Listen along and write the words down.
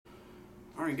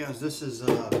Alright guys, this is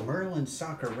Merlin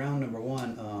Soccer round number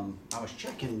 1. I was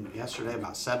checking yesterday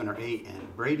about 7 or 8,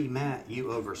 and Brady Matt, you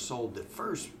oversold the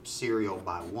first serial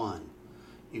by 1.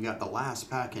 You got the last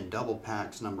pack in double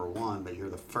packs number 1, but you're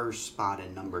the first spot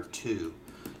in number 2.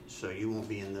 So you won't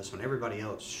be in this one. Everybody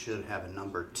else should have a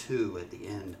number 2 at the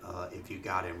end if you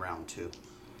got in round 2.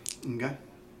 Okay?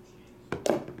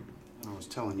 I was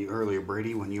telling you earlier,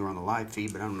 Brady, when you were on the live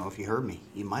feed, but I don't know if you heard me.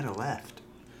 You might have left.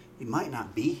 You might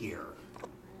not be here.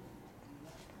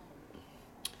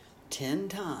 10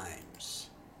 times.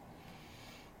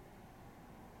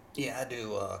 Yeah, I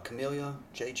do Camellia,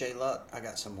 JJ Luck. I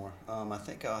got some more. I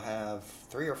think I'll have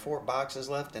 3 or 4 boxes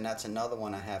left, and that's another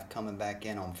one I have coming back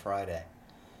in on Friday.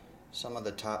 Some of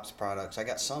the Topps products. I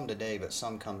got some today, but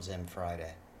some comes in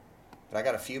Friday. But I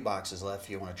got a few boxes left if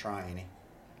you want to try any.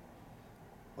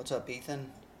 What's up,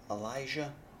 Ethan?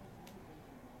 Elijah?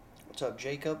 What's up,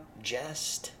 Jacob?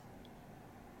 Jest?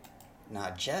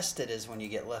 Nah, jested is when you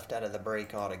get left out of the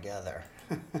break altogether.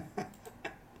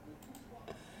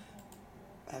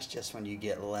 That's just when you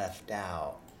get left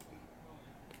out.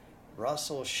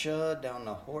 Russell should down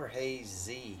to Jorge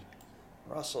Z.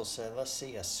 Russell said, let's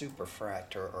see a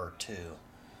superfractor or 2.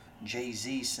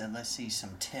 Jay-Z said, let's see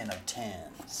some 10 of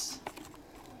 10s.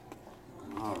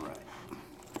 All right.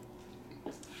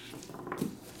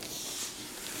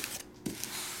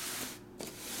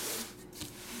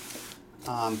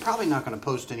 I'm probably not going to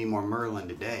post any more Merlin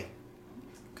today.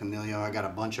 Camellia, I got a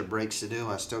bunch of breaks to do.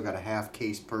 I still got a half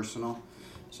case personal.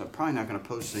 So I'm probably not going to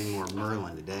post any more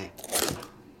Merlin today.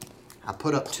 I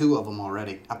put up 2 of them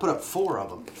already. I put up 4 of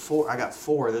them. I got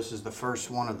 4. This is the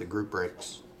first one of the group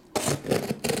breaks.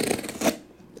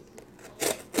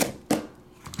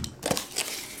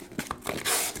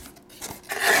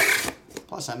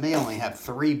 Plus, I may only have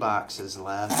 3 boxes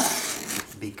left,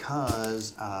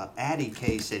 because Addy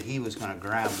K said he was going to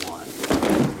grab one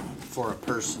for a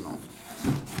personal.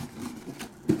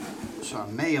 So I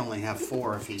may only have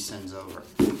 4 if he sends over.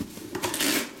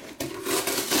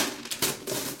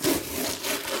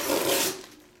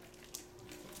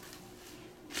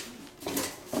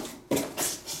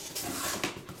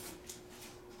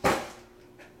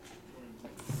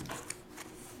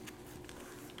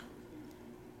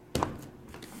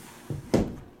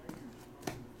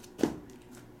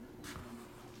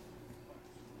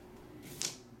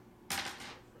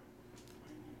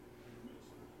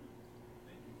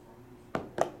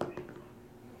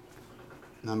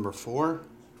 Number 4,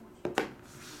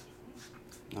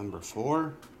 number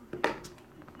 4,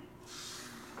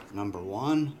 number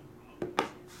 1,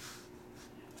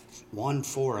 1,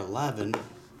 4, 11,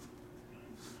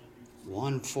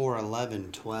 1, 4,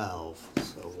 11, 12.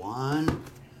 So 1,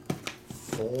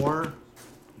 4,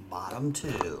 bottom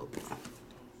 2.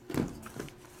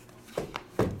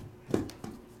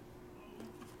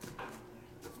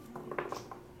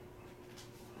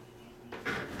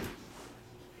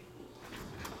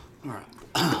 Alright,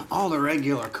 all the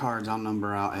regular cards I'll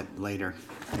number out at later.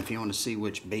 If you want to see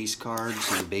which base cards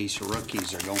and base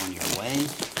rookies are going your way,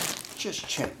 just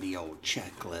check the old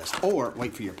checklist. Or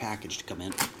wait for your package to come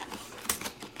in.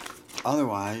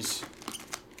 Otherwise,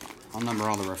 I'll number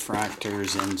all the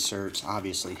refractors, inserts,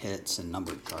 obviously hits, and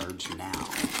numbered cards now.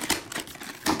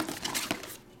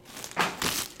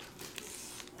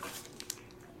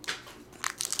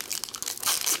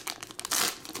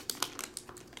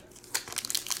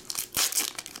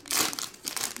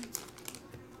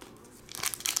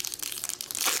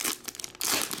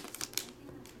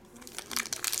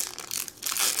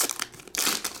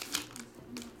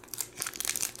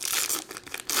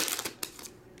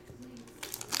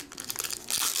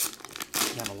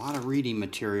 You have a lot of reading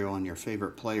material on your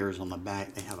favorite players on the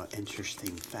back. They have an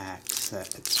interesting fact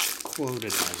that it's quoted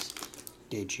as,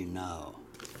 did you know?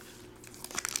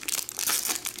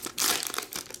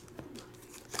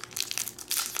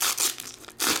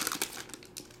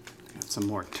 Got some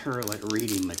more turlet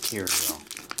reading material.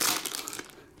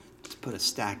 Just put a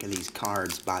stack of these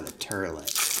cards by the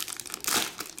turlet.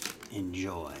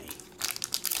 Enjoy.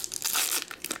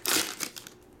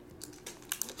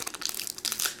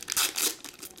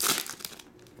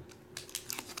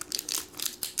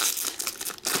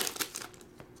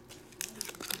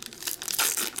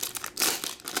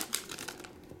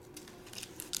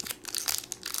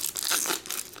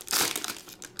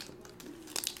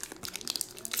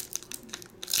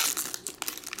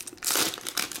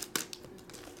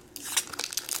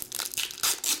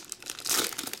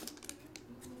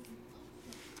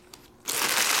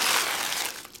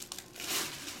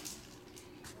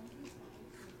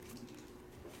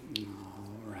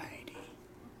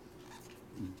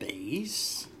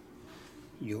 Base,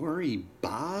 Yuri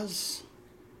Baz,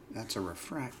 That's a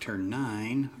refractor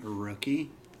 9, a rookie.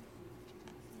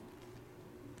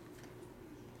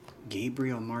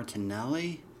 Gabriel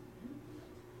Martinelli.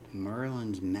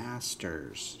 Merlin's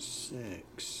Masters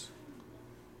 6.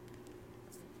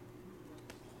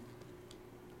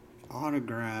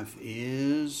 Autograph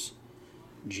is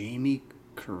Jamie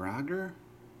Carragher,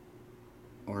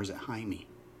 or is it Jaime?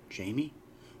 Jamie?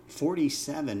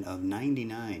 47 of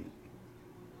 99.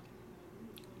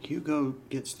 Hugo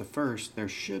gets the first. There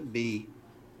should be,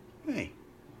 hey,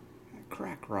 that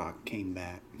Crack Rock came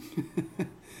back.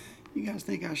 You guys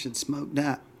think I should smoke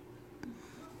that?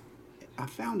 I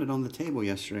found it on the table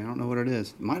yesterday. I don't know what it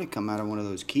is. It might have come out of one of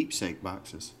those keepsake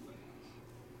boxes.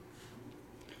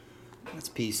 That's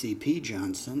PCP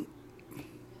Johnson.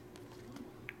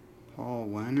 Paul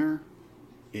Wenner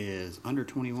is under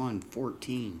 21,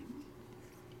 14.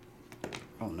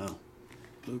 Oh no.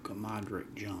 Luka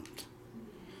Modric jumped.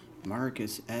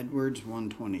 Marcus Edwards,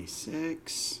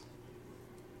 126.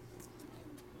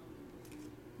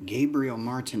 Gabriel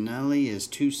Martinelli is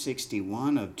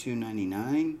 261 of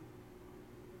 299.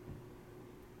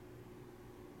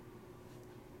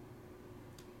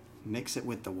 Mix it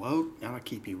with the woke. That'll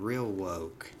keep you real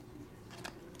woke.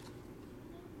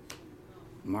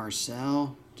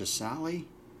 Marcel Desailly.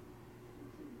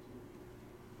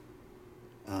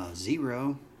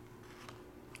 0.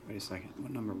 Wait a second.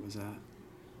 What number was that?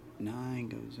 9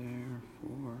 goes there.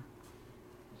 4,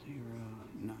 0,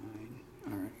 9.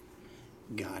 All right.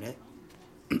 Got it.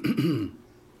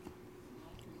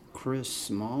 Chris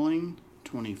Smalling,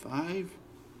 25.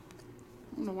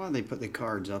 I don't know why they put the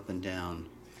cards up and down.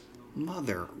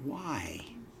 Mother, why?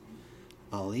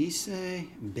 Elise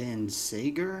Ben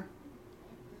Sager,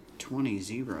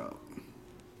 20-0.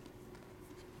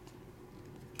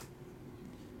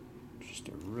 Just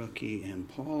a rookie. And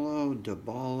Paulo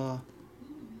Dybala,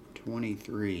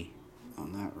 23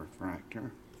 on that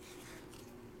refractor.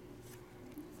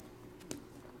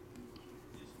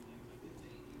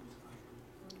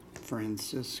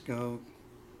 Francisco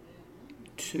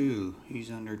 2. He's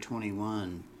under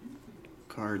 21.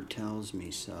 Card tells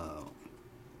me so.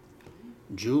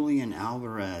 Julian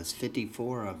Alvarez,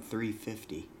 54 of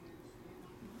 350.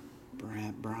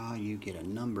 Brad Bra, you get a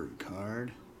numbered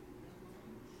card.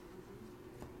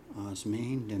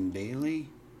 Osman Dembele,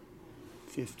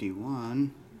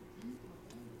 51.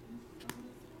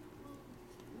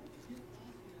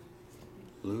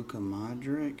 Luka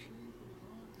Modric,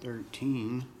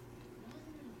 13.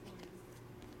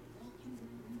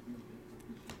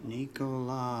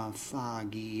 Nicola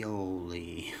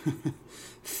Fagioli.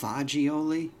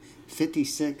 Fagioli,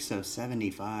 56 of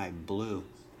 75, blue.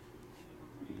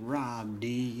 Rob D,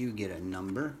 you get a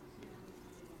number.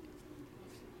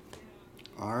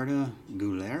 Arda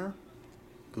Guler,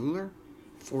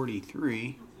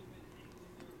 43.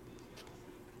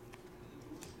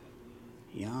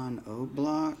 Jan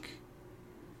Oblak.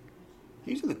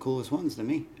 These are the coolest ones to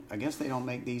me. I guess they don't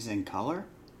make these in color.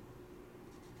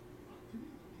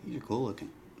 These are cool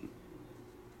looking.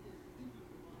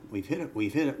 We've hit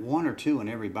it 1 or 2 in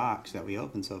every box that we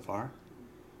opened so far.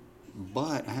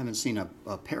 But I haven't seen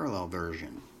a parallel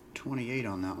version. 28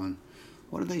 on that one.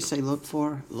 What do they say look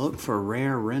for? Look for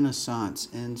rare Renaissance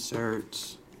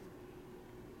inserts.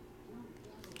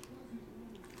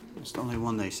 It's the only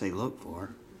one they say look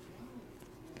for.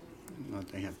 I don't know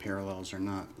if they have parallels or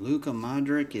not. Luka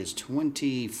Modric is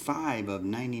 25 of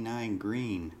 99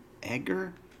 green.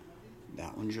 Edgar?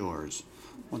 That one's yours.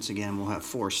 Once again, we'll have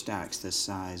 4 stacks this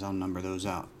size. I'll number those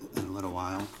out in a little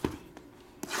while.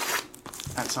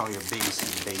 That's all your base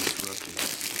and base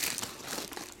rookies.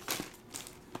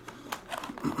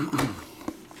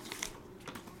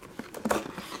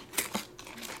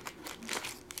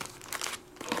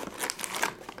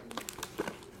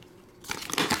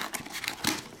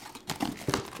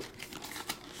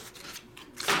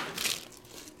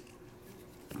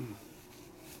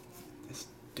 This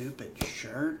stupid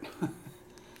shirt.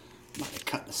 Might have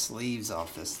cut the sleeves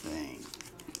off this thing.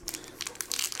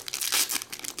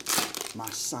 My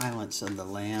Silence of the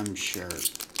Lamb shirt.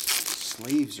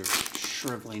 Sleeves are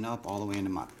shriveling up all the way into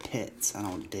my pits. I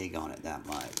don't dig on it that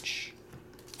much.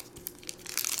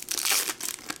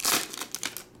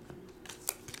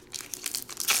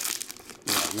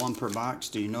 We got 1 per box.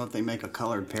 Do you know if they make a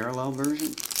colored parallel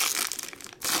version?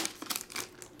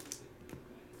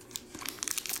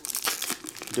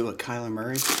 Do a Kyler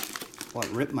Murray? What,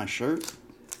 rip my shirt?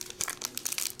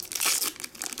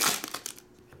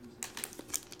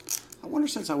 I wonder,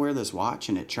 since I wear this watch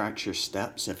and it tracks your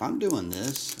steps, if I'm doing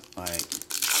this, like,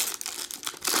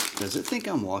 does it think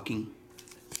I'm walking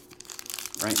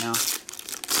right now?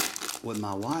 Would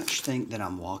my watch think that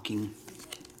I'm walking?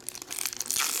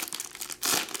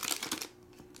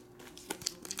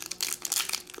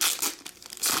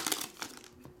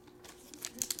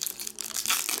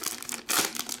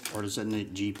 Or does it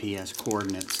need GPS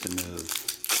coordinates to move?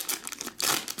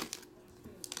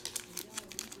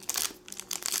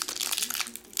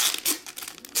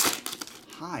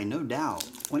 Hi, no doubt.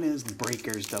 When is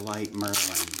Breaker's Delight Merlin?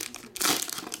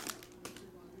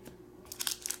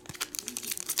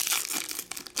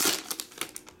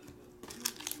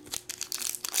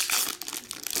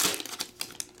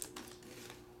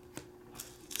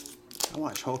 I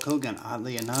watch Hulk Hogan,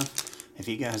 oddly enough. If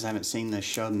you guys haven't seen this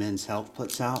show Men's Health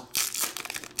puts out,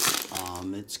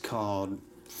 it's called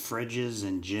Fridges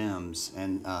and Gyms.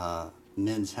 And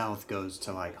Men's Health goes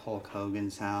to like Hulk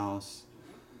Hogan's house,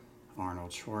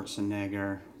 Arnold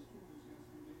Schwarzenegger,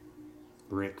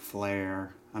 Ric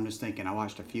Flair. I'm just thinking, I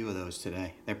watched a few of those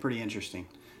today. They're pretty interesting.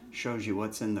 Shows you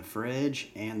what's in the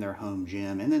fridge and their home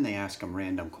gym. And then they ask them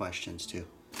random questions too.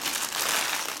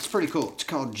 It's pretty cool. It's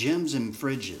called Gyms and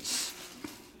Fridges.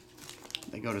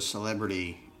 They go to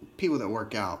celebrity, people that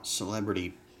work out,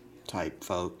 celebrity type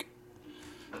folk.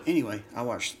 Anyway, I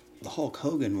watched the Hulk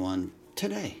Hogan one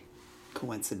today.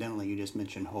 Coincidentally, you just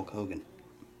mentioned Hulk Hogan.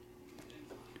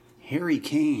 Harry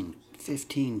Kane,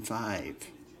 15-5.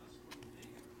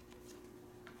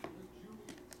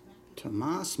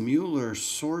 Tomas Mueller,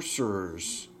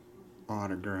 Sorcerer's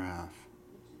autograph.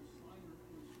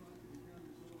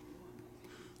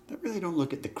 They really don't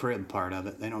look at the crib part of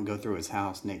it. They don't go through his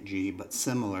house, Nick G, but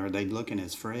similar. They look in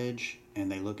his fridge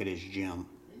and they look at his gym.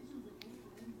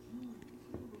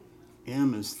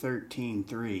 M is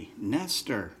 13-3.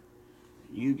 Nestor,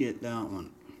 you get that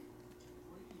one.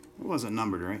 It wasn't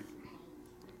numbered, right?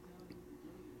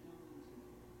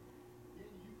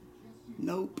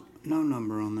 Nope, no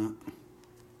number on that.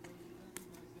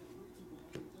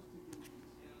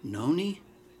 Noni,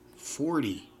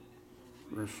 40.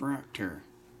 Refractor,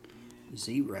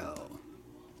 0.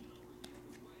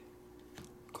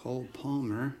 Cole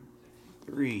Palmer,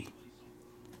 3.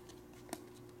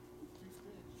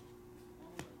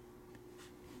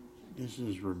 This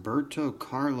is Roberto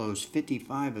Carlos,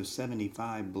 55 of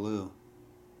 75 blue.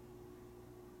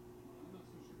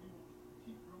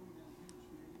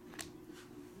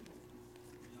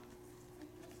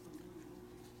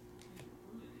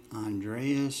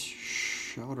 Andreas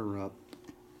Schotterup,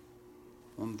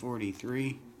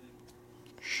 143.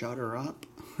 Shutter up?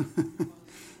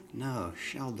 No,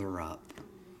 Shelderup.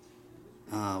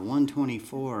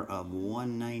 124 of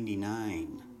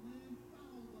 199.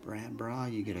 Brad Bra,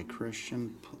 you get a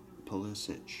Christian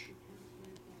Pulisic.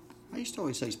 I used to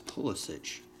always say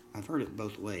Pulisic. I've heard it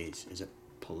both ways. Is it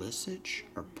Pulisic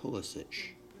or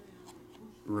Pulisic?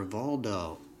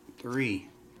 Rivaldo, 3.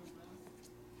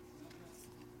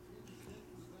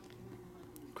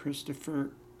 Christopher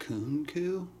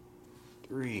Kunku,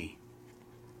 3.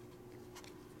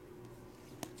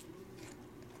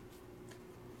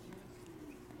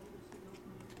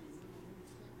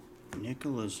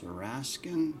 Nicholas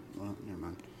Raskin. Well, never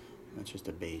mind. That's just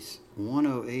a base.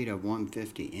 108 of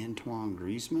 150. Antoine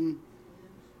Griezmann.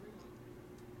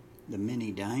 The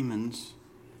mini diamonds.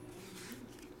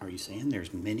 Are you saying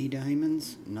there's mini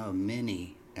diamonds? No,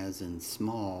 mini as in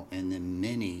small, and then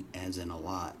mini as in a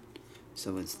lot.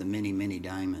 So it's the mini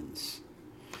diamonds.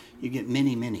 You get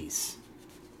mini minis.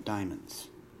 Diamonds.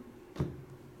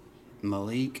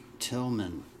 Malik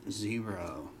Tillman,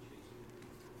 0.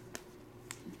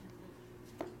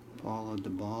 Paula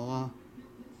DeBala,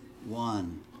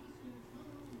 1.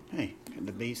 Hey, got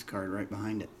the base card right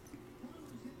behind it.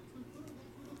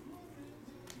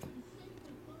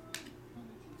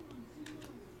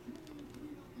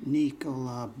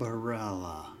 Nicola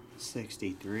Barella,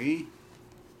 63.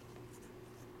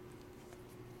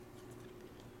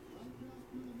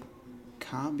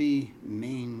 Kabi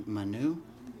Main Manu,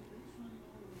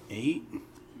 8.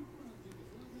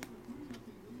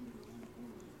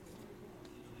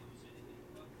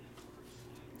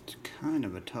 It's kind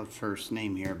of a tough first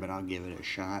name here, but I'll give it a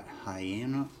shot.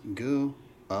 Hyena Gu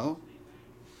O.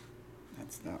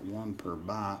 That's that one per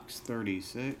box,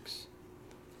 36.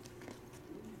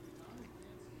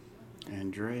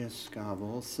 Andreas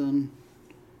Skav-Olsen.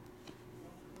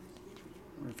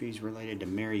 Or if he's related to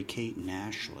Mary Kate and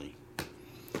Ashley.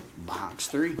 Box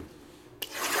 3.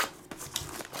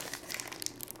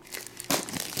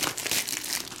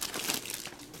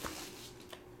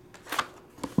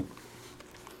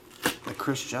 The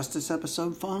Chris Justice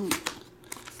episode fun?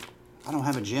 I don't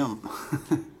have a gym.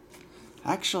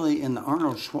 Actually, in the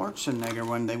Arnold Schwarzenegger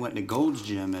one, they went to Gold's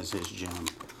Gym as his gym.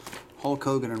 Hulk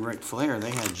Hogan and Ric Flair,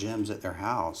 they had gyms at their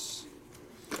house.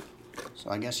 So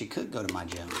I guess you could go to my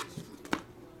gym.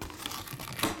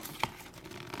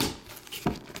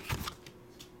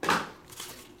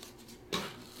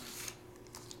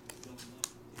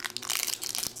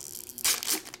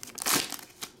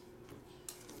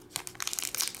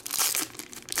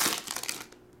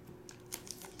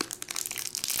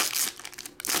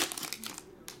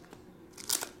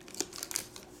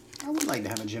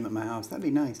 a gym at my house. That'd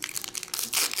be nice.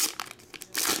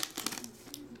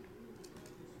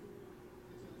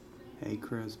 Hey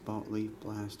Chris, bought Leaf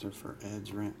Blaster for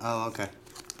Ed's rent. Oh, okay.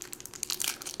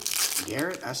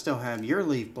 Garrett, I still have your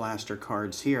Leaf Blaster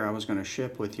cards here. I was going to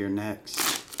ship with your next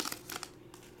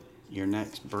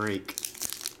break.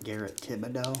 Garrett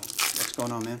Thibodeau. What's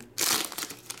going on, man?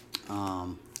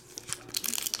 All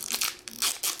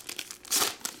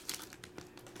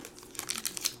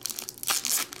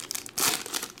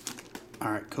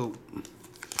right, cool.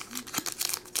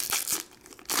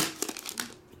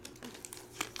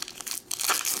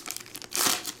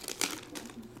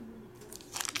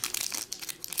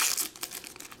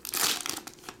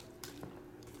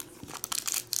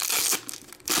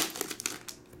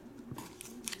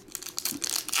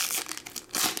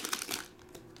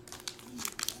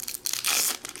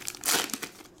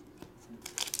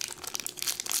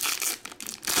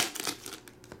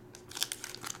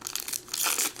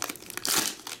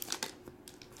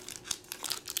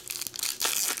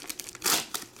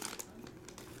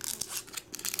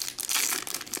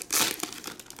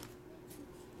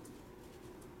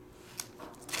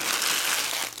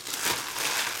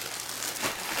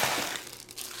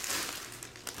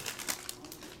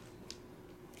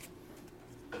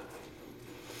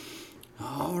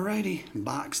 Alrighty,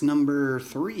 box number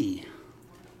 3.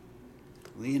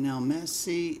 Lionel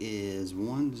Messi is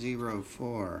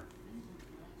 104.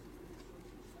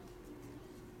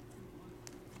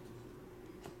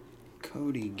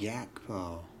 Cody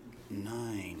Gakpo,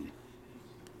 9.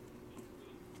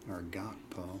 Or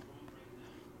Gakpo.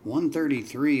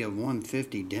 133 of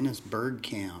 150, Dennis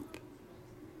Bergkamp.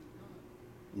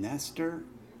 Nestor.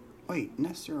 Wait,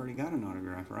 Nestor already got an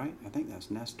autograph, right? I think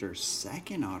that's Nestor's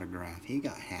second autograph. He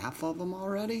got half of them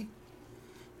already?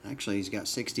 Actually, he's got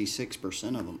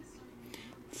 66% of them.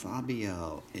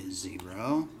 Fabio is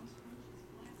 0.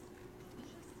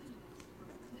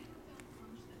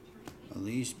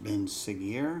 Elise Ben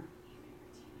Seguier.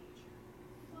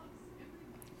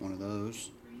 One of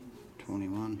those.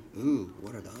 21. Ooh,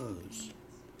 what are those?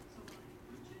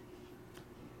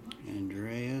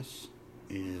 Andreas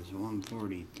is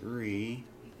 143.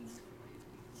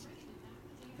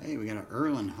 Hey, we got an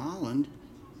Erling Haaland.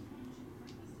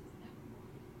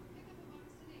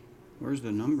 Where's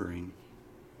the numbering?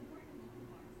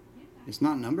 It's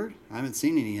not numbered? I haven't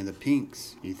seen any of the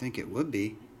pinks. You think it would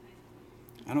be?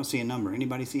 I don't see a number.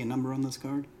 Anybody see a number on this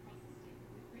card?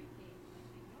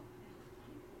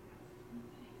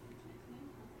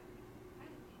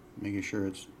 Making sure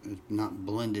it's not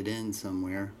blended in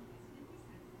somewhere.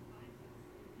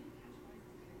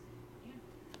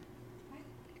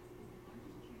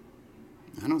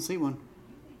 I don't see one.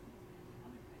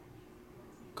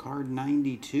 Card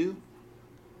 92.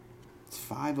 It's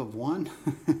 5 of 1.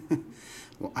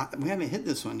 Well, we haven't hit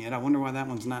this one yet. I wonder why that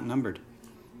one's not numbered.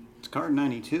 It's card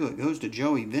 92. It goes to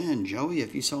Joey Vin. Joey,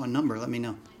 if you saw a number, let me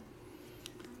know.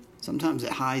 Sometimes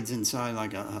it hides inside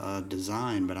like a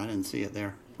design, but I didn't see it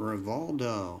there.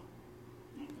 Rivaldo.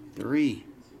 3.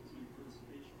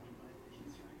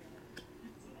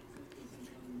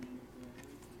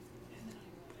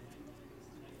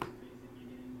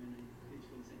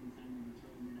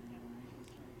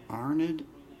 Arnold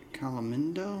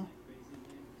Calamindo.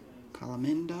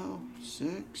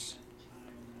 6.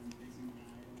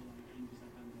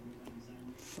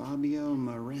 Fabio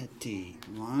Moretti,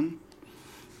 1.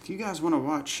 If you guys want to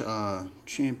watch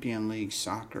Champion League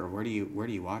soccer, where do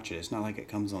you watch it? It's not like it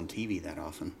comes on TV that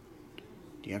often.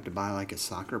 Do you have to buy like a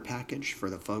soccer package for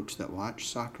the folks that watch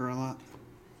soccer a lot?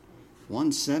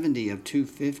 170 of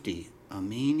 250.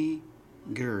 Amini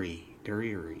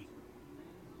Guriri.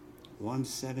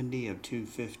 170 of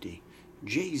 250.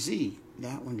 Jay-Z,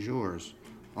 that one's yours.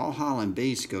 All Holland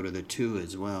base go to the 2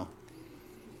 as well.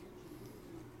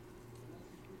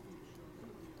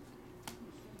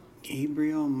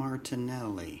 Gabriel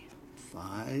Martinelli,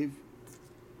 5.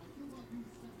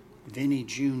 Vinny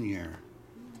Jr.,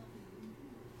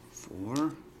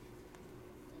 4.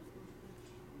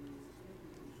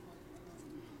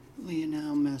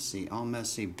 Lionel Messi. All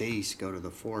Messi base go to the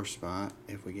 4 spot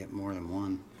if we get more than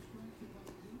one.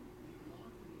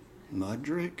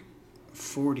 Mudryk,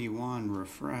 41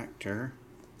 refractor.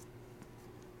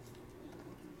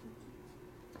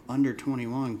 Under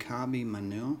 21, Kabi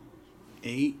Manu,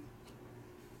 8.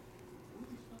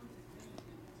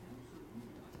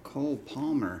 Cole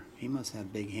Palmer, he must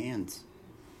have big hands,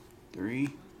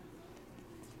 3.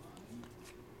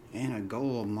 And a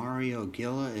goal of Mario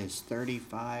Gilla is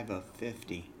 35 of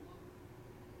 50.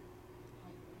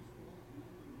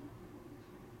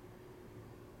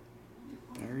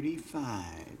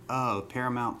 Oh,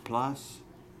 Paramount Plus.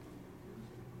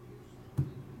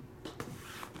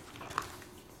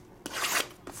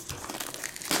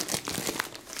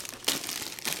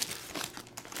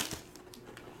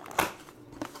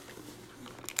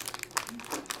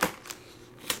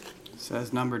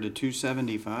 Says numbered to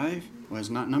 275. Well, it's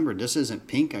not numbered. This isn't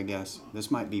pink, I guess. This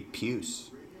might be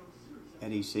puce.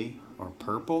 Eddie C. Or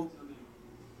purple.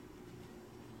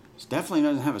 This definitely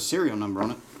doesn't have a serial number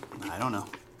on it. I don't know.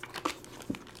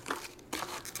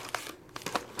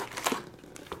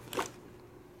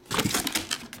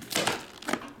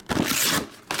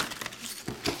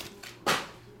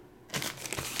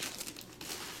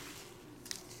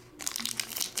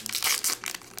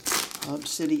 Hub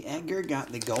City Edgar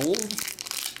got the gold.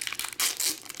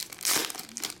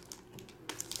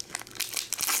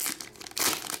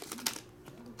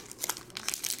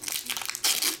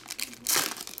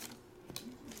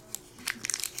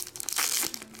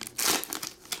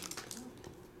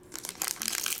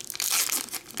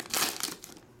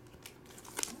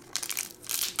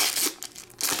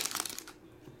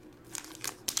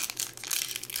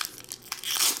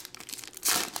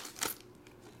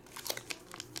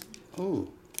 Oh,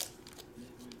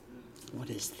 what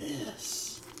is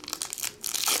this?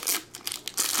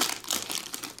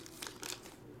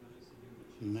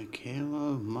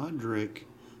 Michaela Mudrick,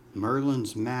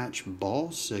 Merlin's match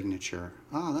ball signature.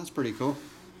 Oh, that's pretty cool.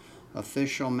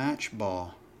 Official match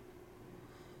ball.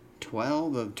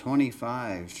 12 of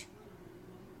 25.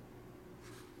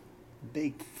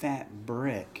 Big fat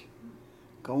brick.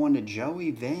 Going to Joey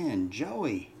Van.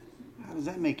 Joey, how does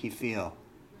that make you feel?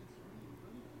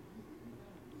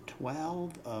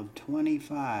 12 of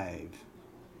 25.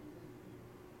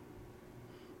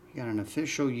 You got an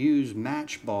official used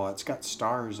match ball. It's got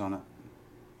stars on it.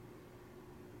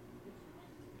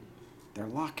 They're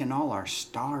locking all our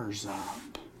stars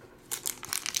up.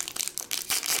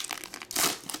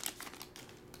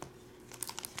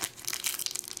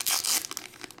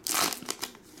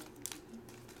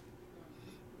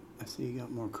 I see you got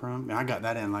more chrome. I got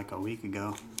that in like a week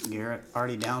ago. Garrett,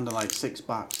 already down to like 6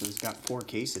 boxes. Got 4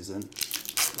 cases in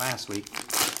last week.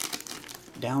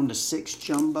 Down to 6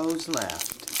 jumbos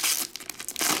left.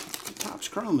 Topps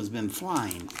Chrome has been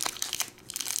flying.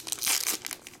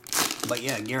 But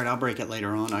yeah, Garrett, I'll break it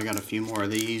later on. I got a few more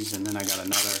of these, and then I got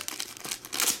another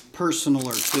personal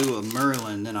or 2 of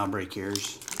Merlin. Then I'll break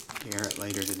yours, Garrett,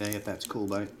 later today, if that's cool,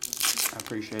 buddy. I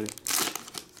appreciate it.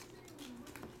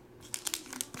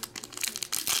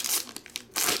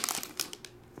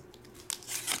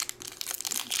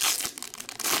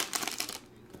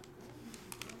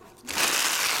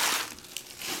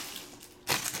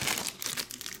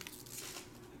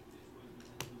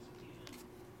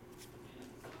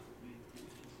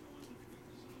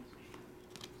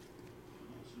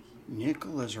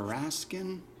 Nicholas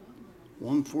Raskin,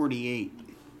 148.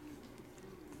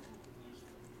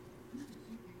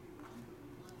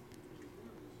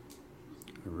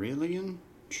 Aurelian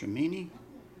Chimini,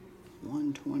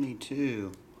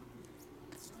 122.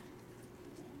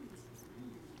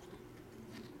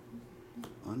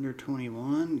 Under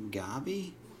 21,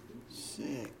 Gavi,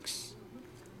 6.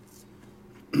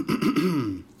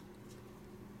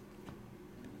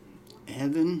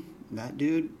 Evan, that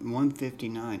dude,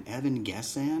 159. Evan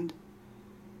Gessand,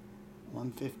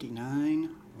 159.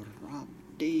 Rob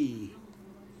D.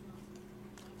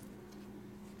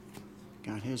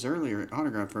 Got his earlier,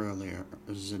 autograph earlier.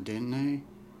 Zidane,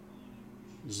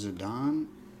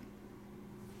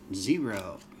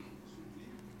 0.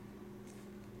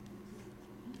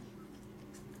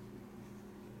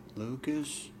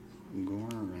 Lucas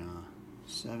Gorna,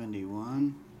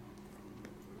 71.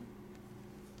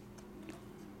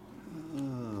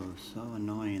 Oh, so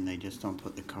annoying. They just don't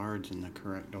put the cards in the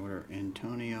correct order.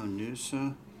 Antonio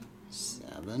Nusa,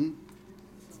 7.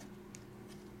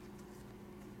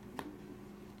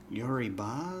 Yuri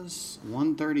Baz,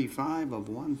 135 of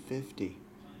 150.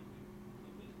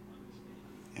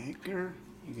 Edgar,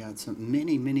 you got some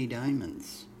many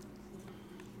diamonds.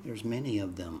 There's many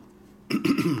of them.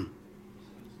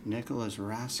 Nicholas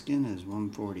Raskin is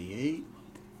 148.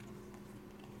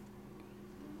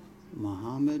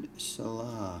 Mohamed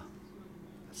Salah,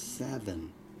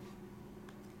 7.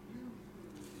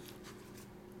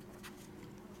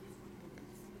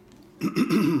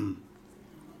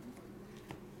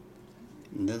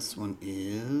 This one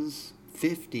is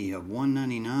 50 of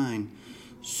 199.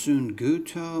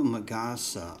 Sunguto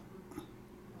Magasa,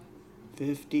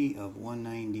 50 of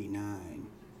 199.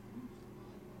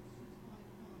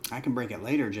 I can break it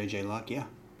later, JJ Luck. Yeah,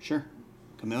 sure.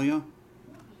 Camilio.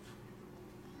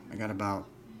 I got about,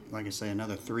 like I say,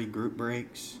 another 3 group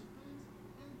breaks.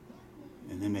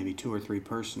 And then maybe 2 or 3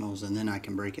 personals, and then I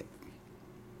can break it.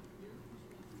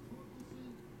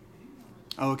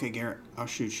 Oh, okay, Garrett. I'll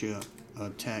shoot you a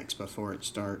text before it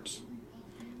starts.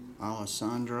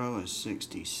 Alessandro is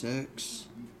 66.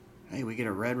 Hey, we get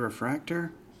a red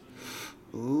refractor.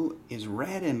 Ooh, is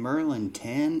red and Merlin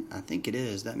 10? I think it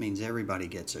is. That means everybody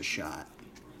gets a shot.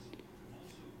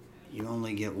 You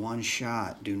only get one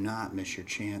shot. Do not miss your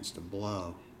chance to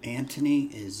blow. Anthony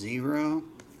is 0.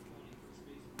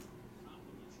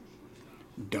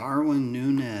 Darwin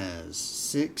Nunez,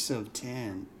 6 of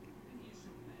 10.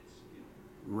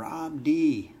 Rob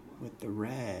D with the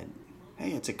red.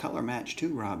 Hey, it's a color match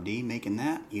too, Rob D. Making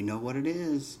that, you know what it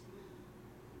is.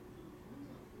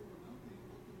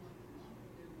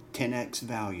 10x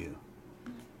value.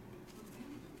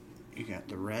 You got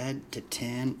the red to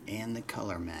 10 and the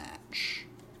color match.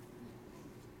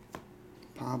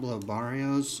 Pablo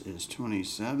Barrios is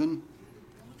 27.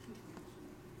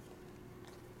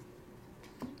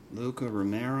 Luca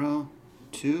Romero,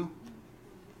 2.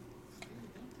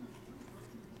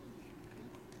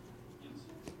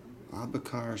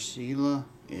 Abakar Sila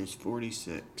is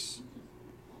 46.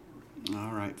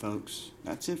 All right, folks,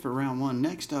 that's it for round 1.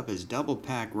 Next up is double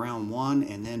pack round 1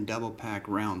 and then double pack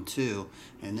round 2,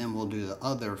 and then we'll do the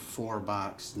other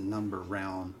 4-box number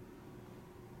round.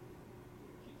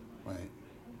 Wait.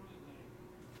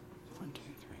 1, 2,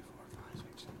 3, 4, 5,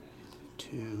 6, 7, 8,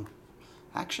 2.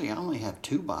 Actually, I only have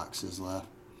 2 boxes left.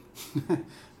 I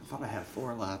thought I had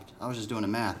 4 left. I was just doing the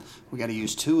math. We got to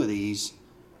use 2 of these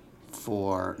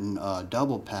for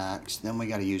double packs. Then we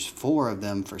got to use 4 of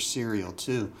them for cereal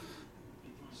too.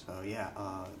 So yeah,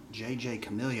 JJ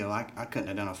Camilio, I couldn't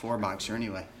have done a 4-boxer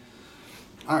anyway.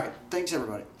 All right, thanks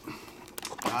everybody.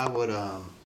 I would